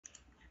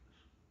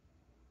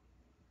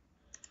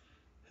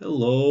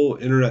Hello,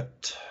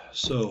 Internet.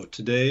 So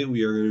today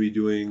we are going to be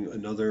doing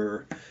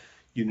another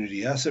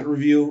Unity asset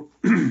review.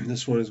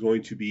 This one is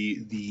going to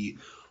be the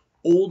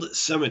Old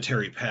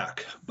Cemetery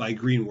Pack by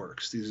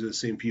Greenworks. These are the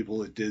same people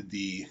that did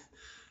the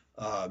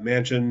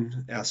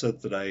mansion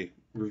asset that I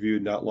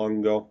reviewed not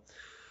long ago.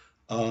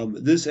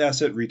 This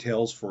asset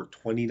retails for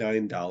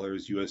 $29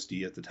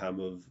 USD at the time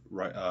of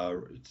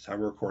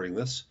recording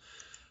this.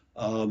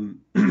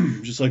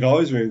 Just like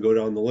always, we're going to go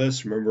down the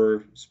list.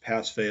 Remember, it's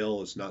pass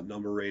fail, it's not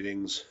number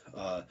ratings.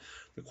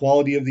 The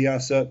quality of the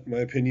asset, in my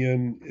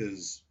opinion,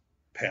 is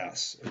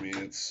pass. I mean,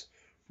 it's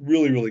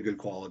really, really good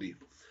quality.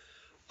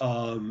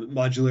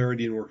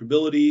 Modularity and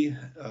workability.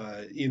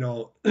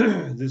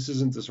 This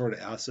isn't the sort of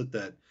asset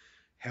that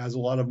has a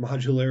lot of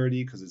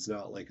modularity because it's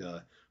not like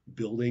a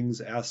buildings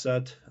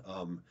asset.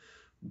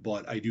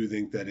 But I do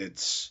think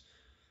that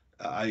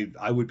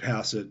I would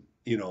pass it,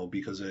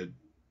 because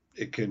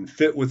it can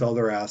fit with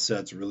other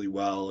assets really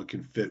well.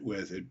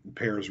 It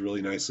pairs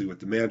really nicely with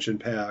the mansion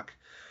pack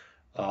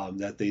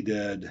that they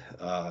did.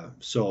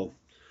 So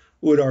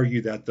would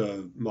argue that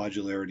the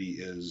modularity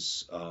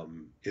is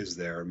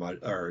there.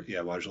 Modularity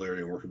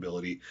and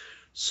workability,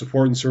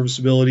 support and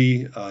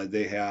serviceability.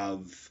 They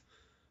have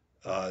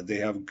a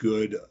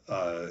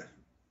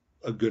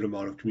good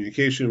amount of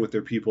communication with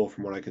their people,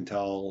 from what I can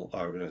tell,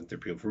 or not their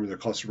people, from their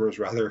customers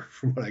rather,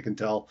 from what I can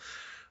tell.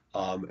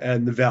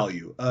 And the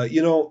value.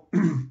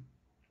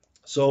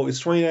 So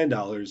it's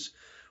 $29.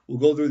 We'll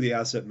go through the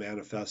asset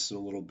manifests in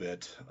a little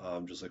bit,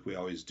 just like we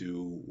always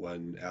do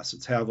when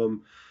assets have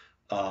them.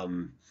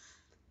 Um,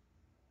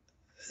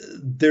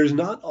 there's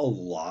not a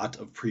lot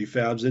of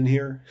prefabs in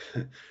here.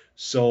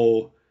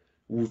 So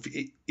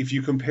if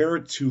you compare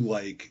it to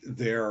like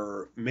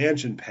their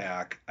mansion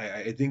pack,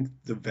 I think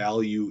the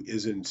value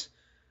isn't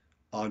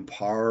on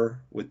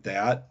par with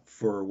that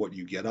for what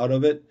you get out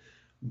of it.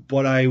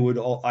 But I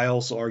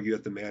also argue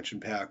that the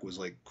mansion pack was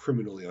like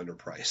criminally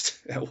underpriced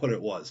at what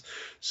it was.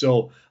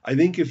 So I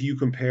think if you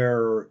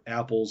compare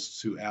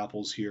apples to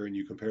apples here and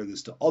you compare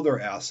this to other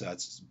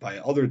assets by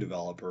other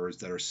developers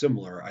that are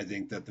similar, I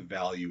think that the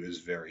value is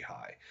very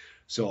high.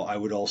 So I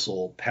would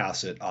also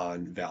pass it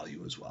on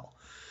value as well.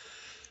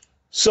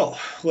 So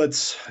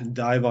let's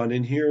dive on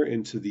in here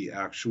into the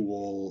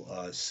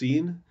actual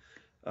scene.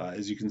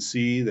 As you can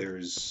see,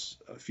 there's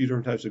a few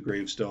different types of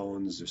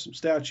gravestones. There's some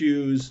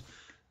statues.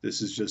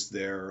 This is just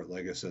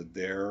like I said,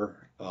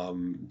 their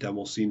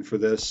demo scene for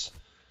this.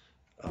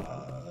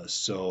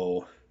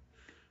 So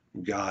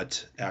we've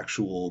got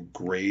actual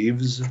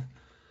graves.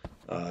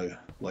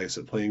 Like I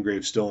said, plain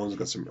gravestones.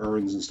 Got some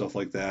urns and stuff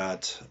like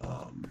that.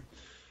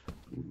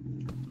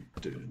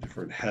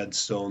 Different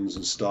headstones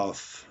and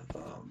stuff.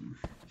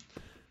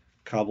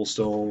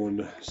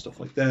 Cobblestone, stuff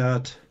like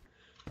that.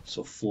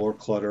 So floor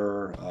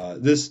clutter.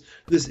 This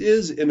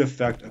is in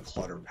effect a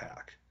clutter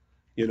pack,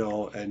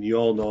 and you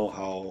all know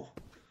how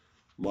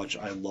much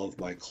I love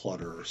my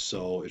clutter,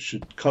 so it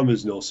should come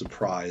as no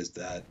surprise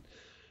that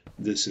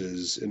this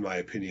is, in my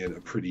opinion,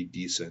 a pretty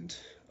decent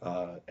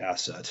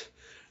asset.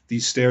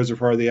 These stairs are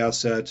part of the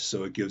asset,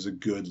 so it gives a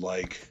good,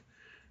 like,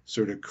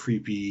 sort of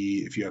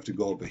creepy, if you have to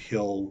go up a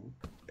hill,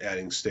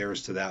 adding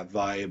stairs to that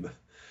vibe.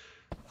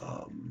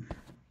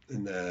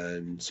 And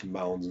then some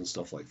mounds and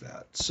stuff like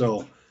that.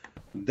 So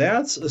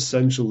that's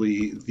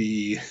essentially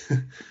the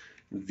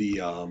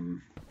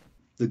the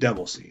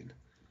demo scene.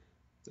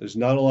 There's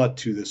not a lot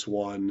to this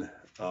one.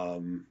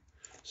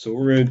 So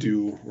what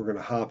we're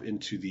gonna hop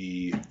into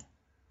the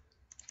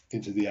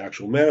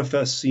actual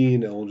manifest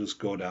scene, and we'll just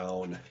go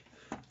down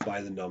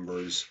by the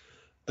numbers.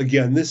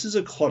 Again, this is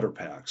a clutter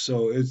pack,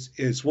 so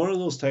it's one of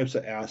those types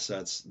of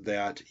assets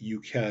that you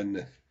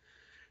can.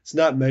 It's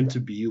not meant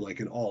to be like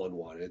an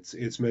all-in-one.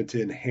 It's meant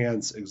to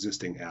enhance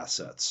existing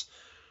assets.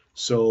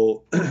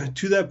 So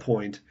to that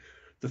point,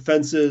 the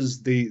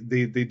fences they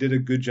did a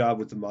good job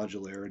with the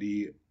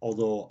modularity.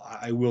 Although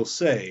I will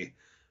say,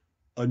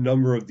 a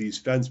number of these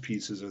fence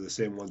pieces are the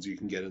same ones you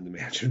can get in the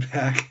mansion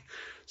pack.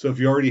 So if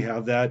you already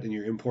have that and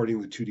you're importing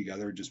the two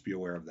together, just be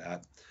aware of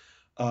that.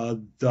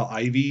 The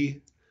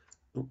ivy,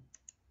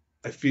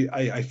 I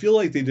feel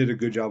like they did a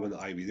good job on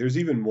the ivy. There's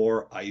even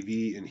more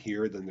ivy in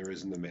here than there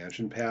is in the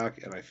mansion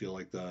pack, and I feel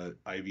like the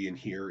ivy in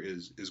here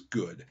is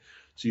good.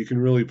 So you can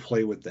really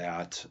play with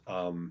that.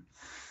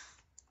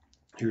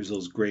 Here's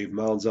those grave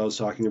mounds I was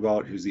talking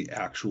about. Here's the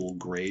actual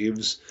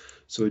graves.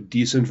 So a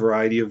decent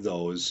variety of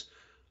those.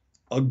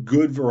 A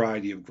good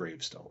variety of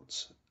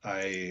gravestones.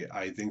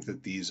 I think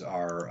that these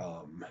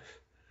are,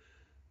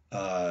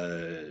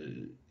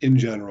 in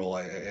general,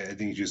 I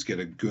think you just get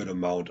a good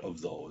amount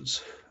of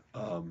those.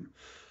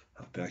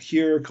 Back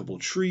here, a couple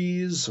of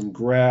trees, some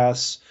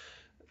grass.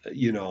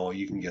 You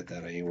can get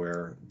that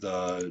anywhere.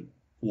 The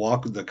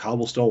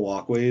cobblestone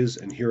walkways,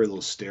 and here are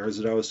those stairs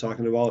that I was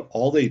talking about.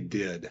 All they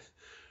did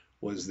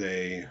was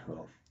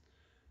well,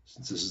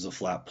 since this is a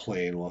flat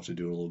plane, we'll have to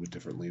do it a little bit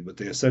differently, but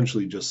they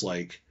essentially just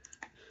like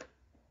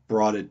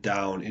brought it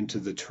down into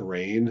the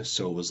terrain,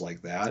 so it was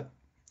like that.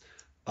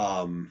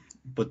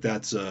 But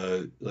that's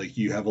like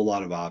you have a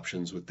lot of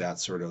options with that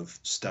sort of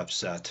step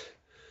set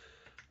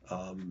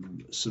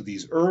So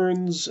these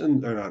urns,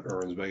 and or not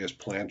urns, but I guess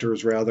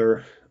planters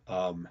rather,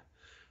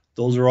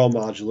 those are all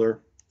modular.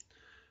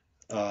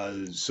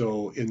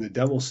 So in the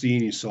demo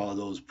scene, you saw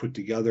those put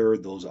together.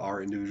 Those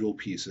are individual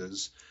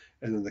pieces,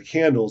 and then the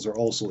candles are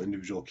also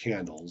individual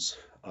candles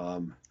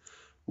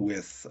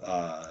with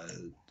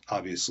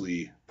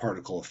obviously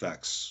particle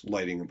effects,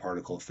 lighting and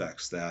particle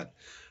effects that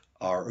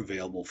are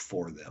available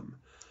for them.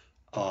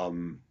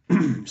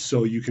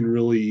 So you can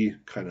really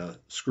kind of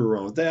screw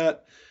around with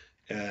that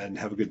and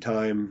have a good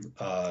time,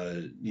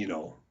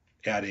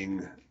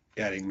 adding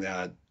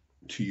that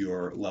to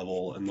your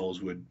level, and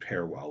those would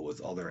pair well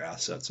with other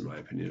assets, in my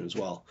opinion, as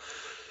well.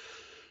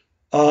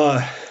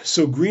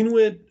 So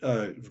Greenworks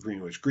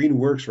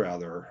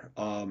rather,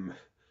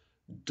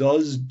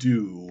 does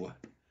do.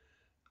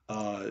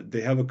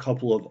 They have a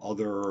couple of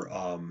other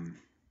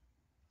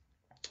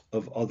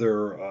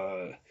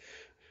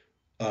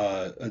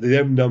they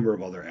have a number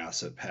of other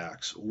asset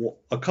packs.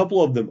 A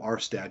couple of them are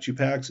statue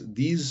packs.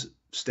 These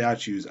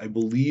statues, I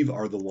believe,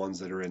 are the ones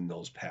that are in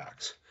those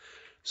packs.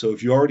 So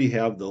if you already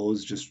have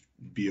those, just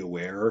be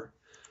aware.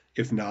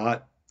 If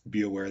not,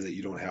 be aware that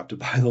you don't have to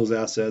buy those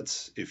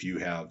assets if you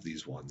have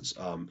these ones.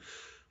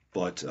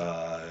 But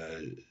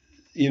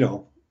you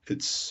know,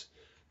 it's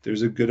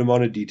there's a good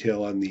amount of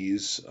detail on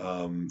these,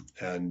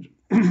 and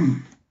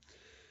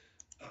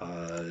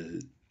uh,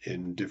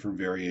 in different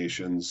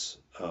variations.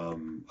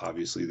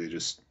 Obviously, they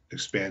just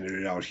expanded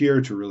it out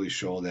here to really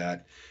show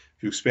that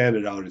if you expand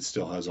it out, it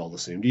still has all the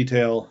same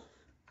detail.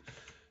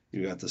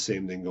 You got the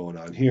same thing going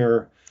on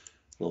here,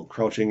 little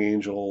crouching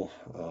angel,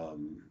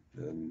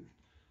 and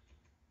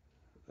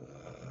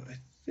I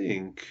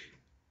think,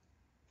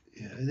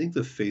 yeah, I think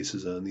the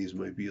faces on these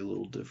might be a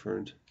little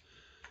different.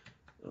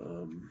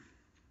 Um,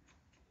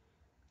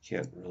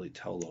 can't really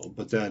tell though.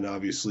 But then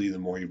obviously, the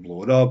more you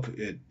blow it up,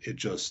 it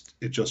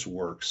just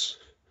works.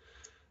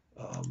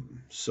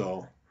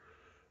 So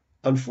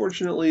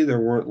unfortunately, there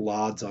weren't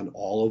LODs on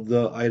all of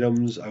the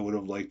items. I would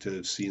have liked to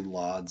have seen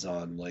LODs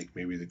on like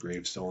maybe the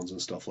gravestones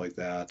and stuff like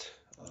that.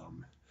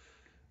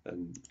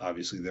 And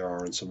obviously there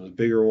are in some of the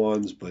bigger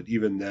ones, but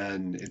even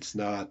then, it's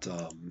not.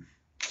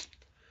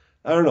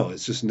 I don't know.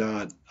 It's just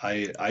not.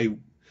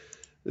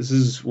 This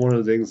is one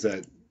of the things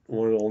that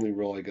one of the only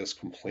real, I guess,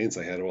 complaints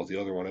I had about the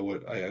other one. I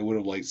would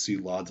have liked to see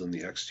LODs on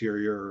the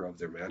exterior of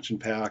their mansion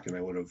pack, and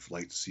I would have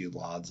liked to see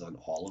LODs on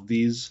all of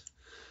these,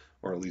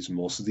 or at least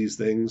most of these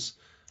things.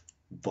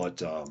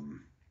 But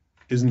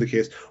isn't the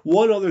case.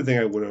 One other thing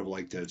I would have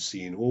liked to have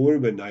seen, what would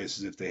have been nice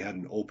is if they had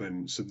an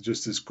open, so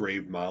just this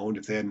grave mound,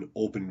 if they had an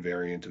open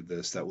variant of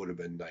this, that would have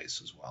been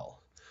nice as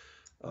well.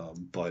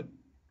 But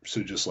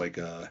so just like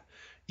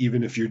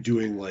even if you're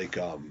doing like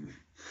a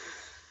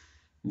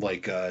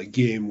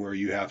game where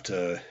you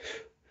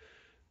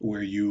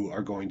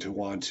are going to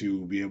want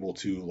to be able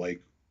to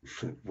like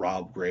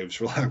rob graves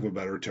for lack of a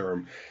better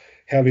term,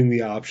 having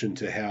the option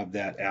to have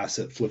that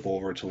asset flip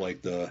over to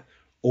like the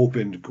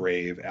opened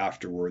grave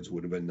afterwards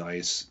would have been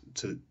nice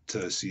to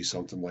see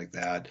something like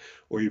that,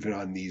 or even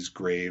on these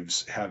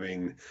graves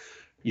having,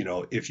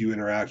 if you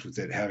interact with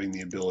it, having the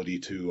ability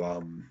to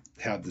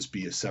have this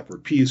be a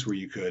separate piece where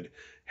you could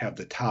have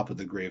the top of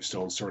the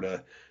gravestone sort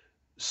of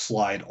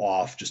slide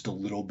off just a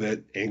little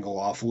bit, angle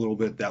off a little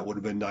bit. That would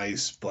have been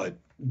nice, but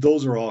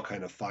those are all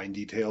kind of fine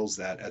details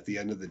that at the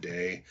end of the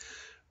day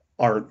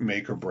aren't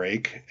make or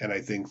break. And I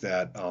think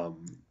that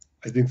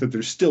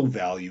there's still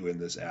value in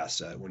this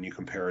asset when you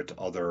compare it to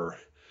other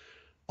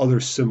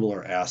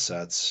similar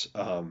assets,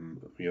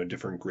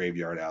 different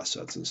graveyard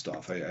assets and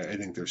stuff. I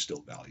think there's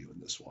still value in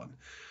this one.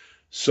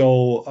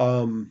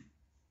 So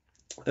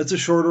it's a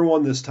shorter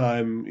one this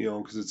time,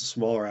 because it's a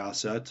smaller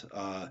asset.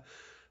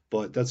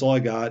 But that's all I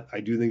got.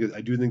 I do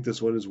think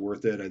this one is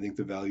worth it. I think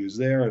the value is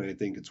there, and I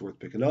think it's worth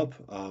picking up.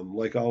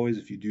 Like always,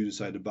 if you do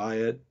decide to buy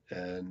it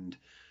and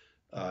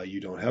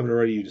you don't have it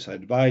already, you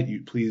decide to buy it,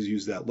 you please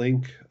use that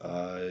link.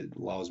 It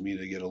allows me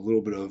to get a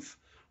little bit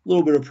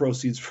of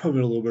proceeds from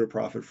it, a little bit of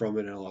profit from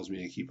it, and it allows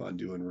me to keep on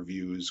doing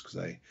reviews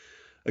because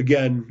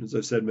again, as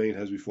I've said many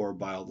times before,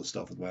 buy all the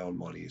stuff with my own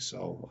money.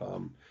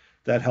 So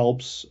that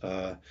helps.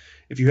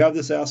 If you have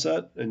this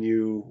asset and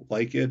you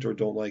like it or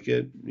don't like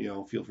it,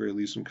 feel free to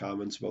leave some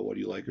comments about what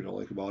you like or don't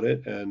like about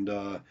it. And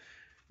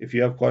if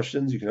you have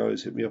questions, you can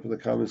always hit me up in the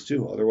comments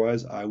too.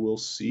 Otherwise, I will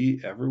see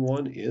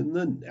everyone in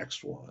the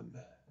next one.